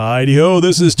Hi-de-ho,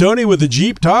 this is Tony with the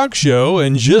Jeep Talk Show,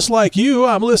 and just like you,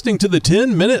 I'm listening to the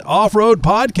 10-Minute Off-Road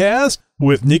Podcast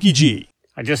with Nikki G.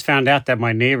 I just found out that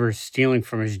my neighbor's stealing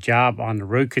from his job on the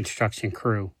road construction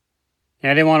crew. I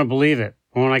didn't want to believe it.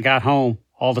 But when I got home,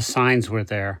 all the signs were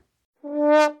there.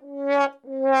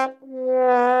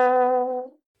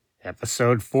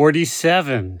 Episode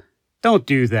 47. Don't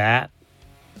do that.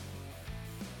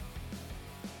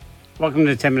 Welcome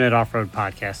to the 10-Minute Off-Road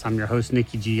Podcast. I'm your host,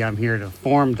 Nikki G. I'm here to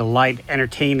inform, delight,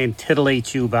 entertain, and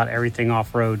titillate you about everything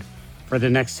off-road for the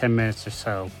next 10 minutes or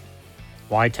so.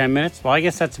 Why 10 minutes? Well, I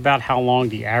guess that's about how long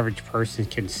the average person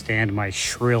can stand my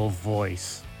shrill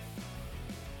voice.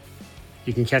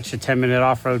 You can catch the 10-Minute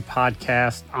Off-Road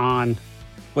Podcast on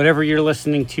whatever you're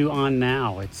listening to on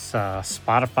now. It's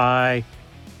Spotify,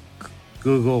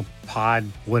 Google Pod,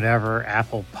 whatever,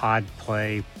 Apple Pod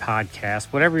Play, Podcast,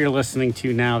 whatever you're listening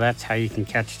to now, that's how you can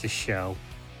catch the show.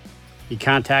 You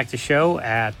contact the show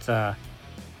at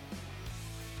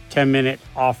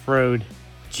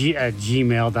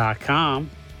 10minuteoffroad@gmail.com.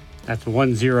 That's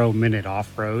 10-minute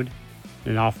off-road,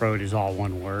 and off-road is all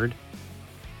one word.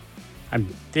 I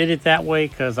did it that way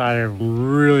because I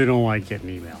really don't like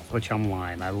getting emails, which I'm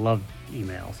lying. I love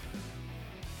emails.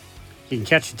 You can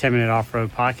catch the 10-Minute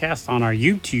Off-Road Podcast on our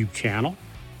YouTube channel.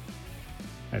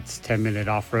 That's 10-Minute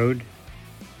Off-Road.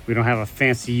 We don't have a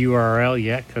fancy URL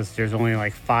yet because there's only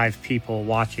like 5 people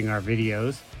watching our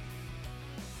videos.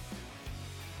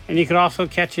 And you can also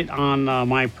catch it on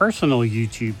my personal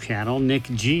YouTube channel,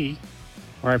 Nick G,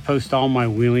 where I post all my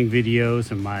wheeling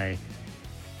videos and my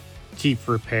Jeep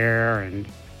repair and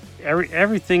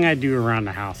everything I do around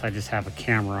the house. I just have a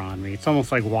camera on me. It's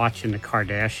almost like watching the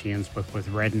Kardashians, but with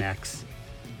rednecks.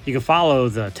 You can follow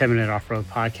the 10-Minute Off-Road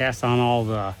Podcast on all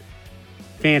the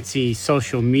fancy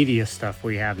social media stuff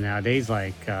we have nowadays,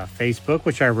 like Facebook,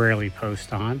 which I rarely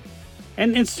post on,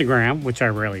 and Instagram, which I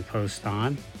rarely post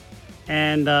on,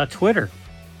 and Twitter,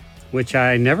 which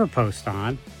I never post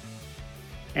on,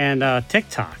 and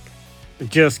TikTok.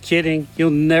 Just kidding. You'll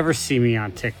never see me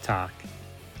on TikTok.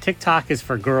 TikTok is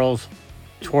for girls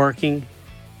twerking,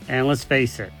 and let's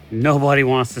face it, nobody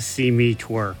wants to see me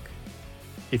twerk.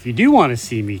 If you do want to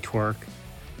see me twerk,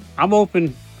 I'm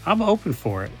open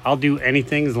for it. I'll do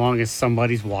anything as long as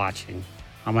somebody's watching.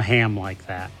 I'm a ham like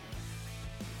that.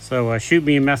 So shoot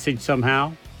me a message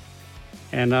somehow,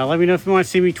 and let me know if you want to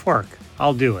see me twerk.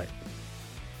 I'll do it.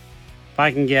 If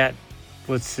I can get,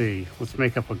 let's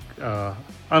make up a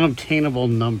unobtainable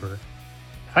number.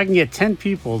 If I can get 10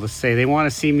 people to say they want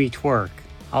to see me twerk,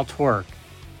 I'll twerk.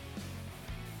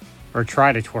 Or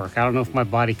try to twerk. I don't know if my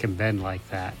body can bend like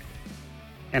that.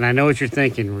 And I know what you're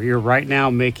thinking. You're right now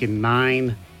making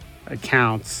 9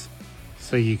 accounts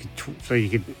so you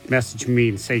could message me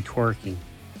and say twerking.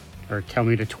 Or tell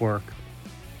me to twerk.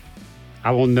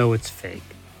 I will know it's fake.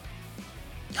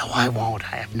 No, I won't.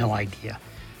 I have no idea.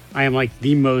 I am like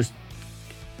the most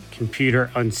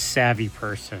computer unsavvy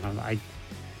person.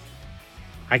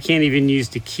 I can't even use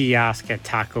the kiosk at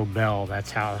Taco Bell.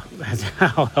 That's how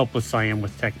helpless I am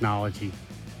with technology.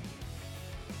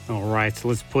 All right, so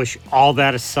let's push all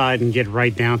that aside and get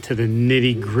right down to the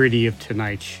nitty-gritty of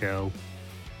tonight's show.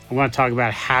 I want to talk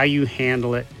about how you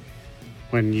handle it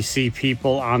when you see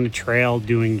people on the trail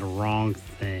doing the wrong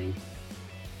thing.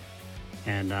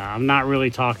 And I'm not really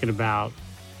talking about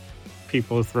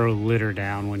people who throw litter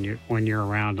down when you're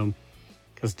around them,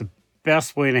 because the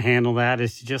best way to handle that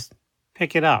is to just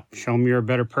pick it up. Show them you're a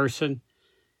better person.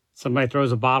 Somebody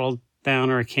throws a bottle down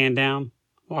or a can down,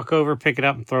 walk over, pick it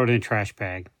up, and throw it in a trash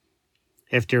bag.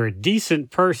 If they're a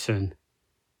decent person,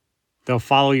 they'll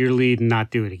follow your lead and not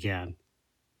do it again.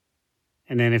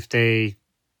 And then if they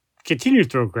continue to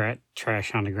throw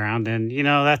trash on the ground, then,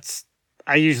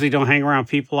 I usually don't hang around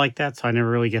people like that, so I never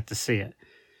really get to see it.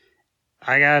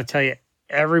 I gotta tell you,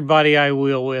 everybody I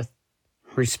wheel with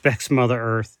respects Mother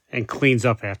Earth and cleans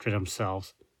up after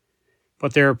themselves.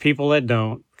 But there are people that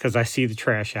don't, because I see the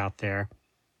trash out there.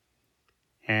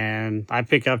 And I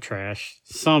pick up trash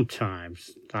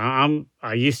sometimes.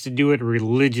 I used to do it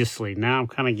religiously. Now I'm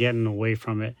kind of getting away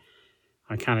from it.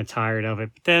 I'm kind of tired of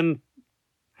it. But then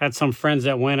I had some friends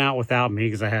that went out without me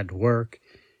because I had to work.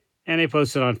 And they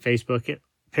posted on Facebook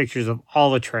pictures of all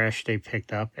the trash they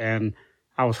picked up. And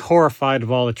I was horrified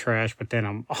of all the trash. But then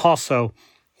I'm also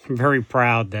very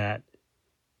proud that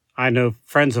I know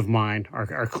friends of mine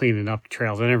are cleaning up the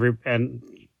trails. And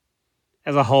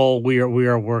as a whole, we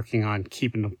are working on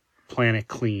keeping the planet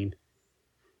clean.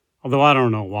 Although I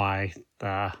don't know why.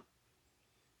 I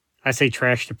say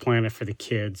trash the planet for the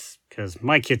kids, because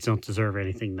my kids don't deserve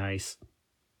anything nice.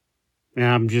 And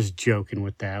I'm just joking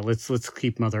with that. Let's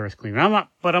keep Mother Earth clean. I'm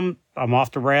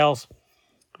off the rails.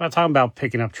 I'm not talking about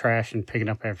picking up trash and picking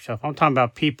up after stuff. I'm talking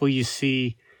about people you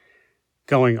see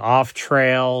going off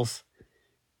trails,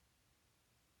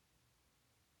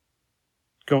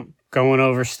 going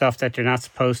over stuff that they're not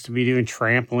supposed to be doing,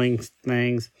 trampling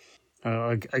things.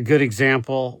 A good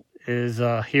example is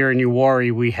here in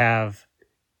Uwharrie, we have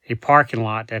a parking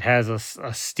lot that has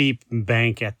a steep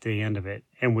bank at the end of it.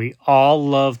 And we all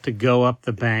love to go up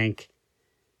the bank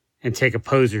and take a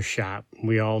poser shot.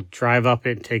 We all drive up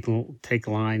it and take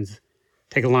a line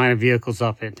of vehicles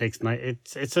up it.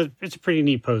 It's a pretty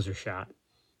neat poser shot.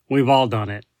 We've all done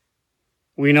it.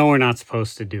 We know we're not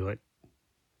supposed to do it,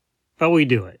 but we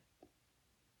do it.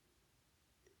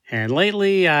 And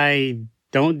lately I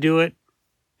don't do it,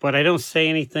 but I don't say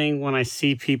anything when I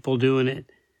see people doing it.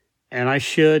 And I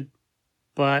should,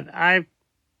 but I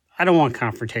don't want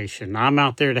confrontation. I'm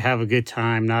out there to have a good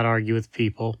time, not argue with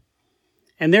people.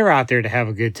 And they're out there to have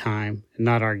a good time and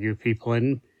not argue with people.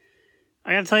 And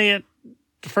I gotta tell you,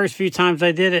 the first few times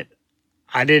I did it,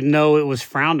 I didn't know it was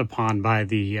frowned upon by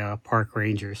the park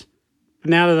rangers. But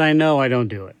now that I know, I don't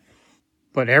do it.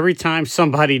 But every time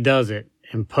somebody does it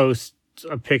and posts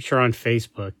a picture on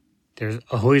Facebook, there's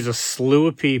always a slew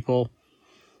of people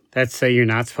that say you're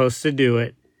not supposed to do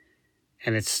it.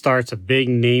 And it starts a big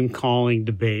name-calling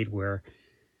debate where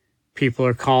people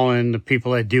are calling the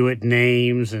people that do it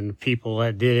names, and the people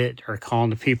that did it are calling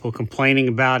the people complaining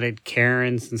about it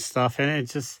Karens and stuff. And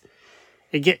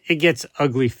it gets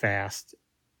ugly fast.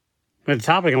 But the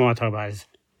topic I want to talk about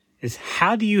is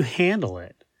how do you handle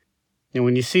it? And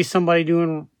when you see somebody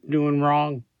doing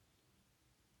wrong,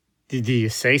 do you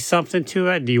say something to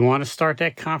it? Do you want to start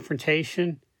that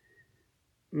confrontation?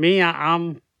 Me,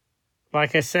 I'm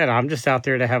like I said, I'm just out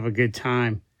there to have a good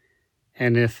time.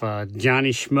 And if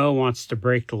Johnny Schmo wants to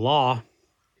break the law,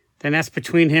 then that's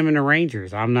between him and the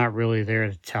Rangers. I'm not really there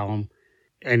to tell him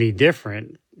any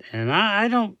different. And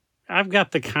I've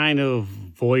got the kind of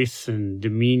voice and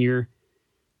demeanor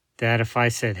that if I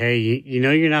said, hey, you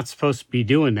know you're not supposed to be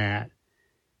doing that,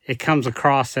 it comes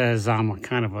across as I'm a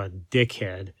kind of a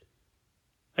dickhead.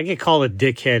 I get called a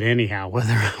dickhead anyhow,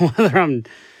 whether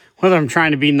I'm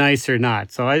trying to be nice or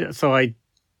not. So I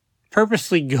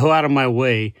purposely go out of my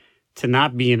way to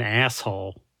not be an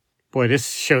asshole. Boy,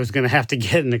 this show's going to have to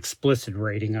get an explicit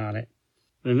rating on it.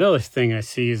 Another thing I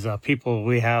see is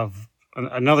we have,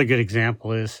 another good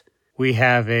example is we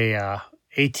have a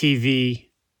ATV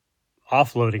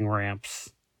offloading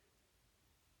ramps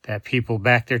that people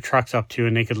back their trucks up to,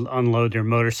 and they could unload their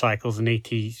motorcycles and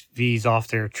ATVs off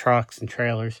their trucks and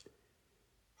trailers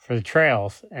for the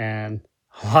trails. And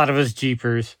a lot of us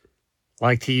Jeepers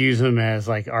like to use them as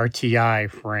like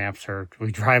RTI ramps, or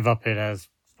we drive up it as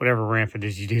whatever ramp it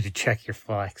is you do to check your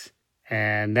flex.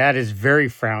 And that is very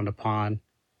frowned upon.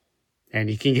 And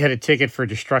you can get a ticket for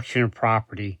destruction of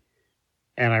property.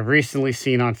 And I've recently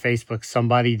seen on Facebook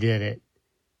somebody did it.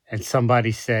 And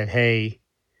somebody said, hey,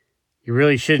 you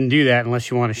really shouldn't do that unless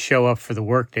you want to show up for the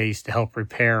work days to help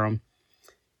repair them.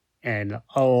 And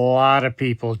a lot of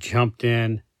people jumped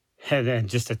in and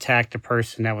just attacked the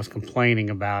person that was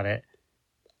complaining about it.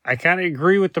 I kind of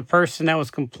agree with the person that was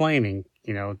complaining.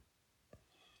 You know,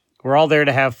 we're all there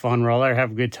to have fun. We're all there to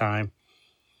have a good time.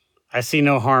 I see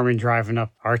no harm in driving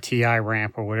up RTI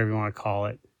ramp or whatever you want to call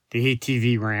it, the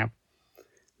ATV ramp.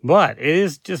 But it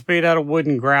is just made out of wood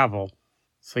and gravel.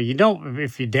 So you don't,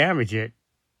 if you damage it,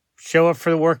 show up for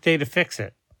the workday to fix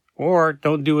it. Or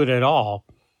don't do it at all.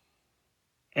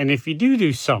 And if you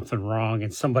do something wrong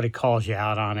and somebody calls you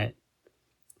out on it,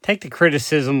 take the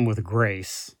criticism with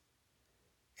grace.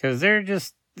 Because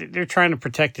they're trying to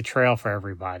protect the trail for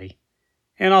everybody.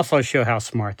 And also show how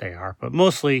smart they are. But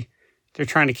mostly, they're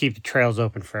trying to keep the trails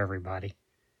open for everybody.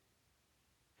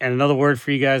 And another word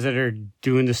for you guys that are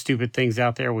doing the stupid things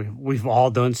out there, we've all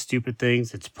done stupid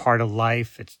things. It's part of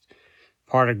life. It's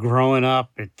part of growing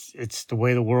up. It's the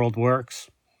way the world works.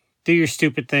 Do your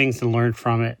stupid things and learn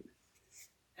from it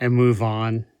and move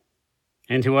on.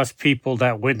 And to us people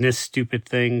that witness stupid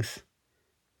things,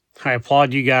 I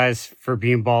applaud you guys for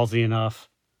being ballsy enough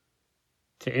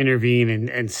to intervene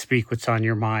and speak what's on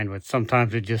your mind. But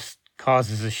sometimes it just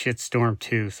causes a shitstorm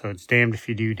too. So it's damned if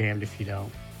you do, damned if you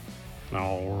don't.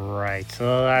 All right.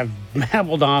 So I've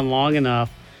babbled on long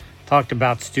enough, talked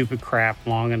about stupid crap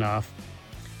long enough.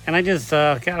 And I just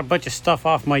got a bunch of stuff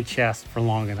off my chest for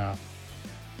long enough.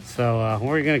 So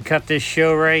we're going to cut this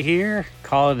show right here,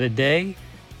 call it a day.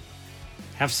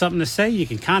 Have something to say? You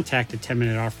can contact the 10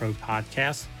 Minute Off-Road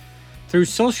Podcast through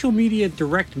social media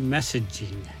direct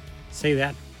messaging. Say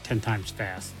that 10 times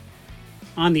fast.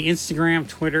 On the Instagram,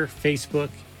 Twitter, Facebook,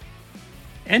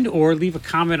 and or leave a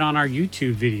comment on our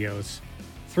YouTube videos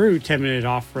through 10 Minute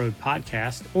Off-Road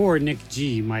Podcast or Nick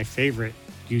G, my favorite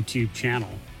YouTube channel.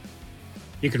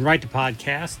 You can write the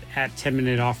podcast at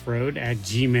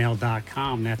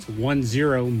 10minuteoffroad@gmail.com. That's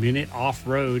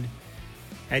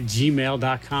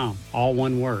 10minuteoffroad@gmail.com. All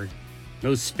one word.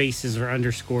 No spaces or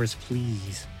underscores,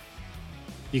 please.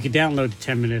 You can download the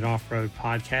 10 Minute Off-Road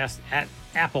Podcast at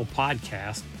Apple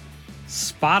Podcast,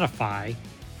 Spotify,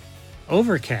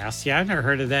 Overcast. Yeah, I've never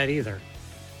heard of that either.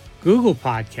 Google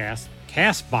Podcast,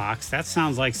 Castbox. That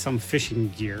sounds like some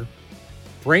fishing gear.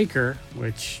 Breaker,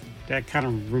 which that kind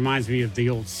of reminds me of the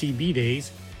old CB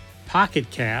days. Pocket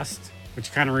Cast,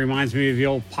 which kind of reminds me of the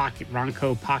old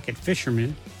Ronco Pocket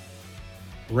Fisherman.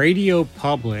 Radio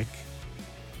Public,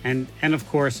 and of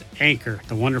course, Anchor,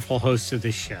 the wonderful host of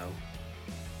this show.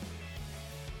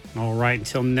 All right,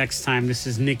 until next time, this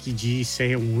is Nicky G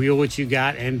saying, wheel what you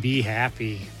got and be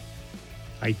happy.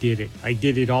 I did it. I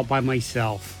did it all by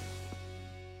myself.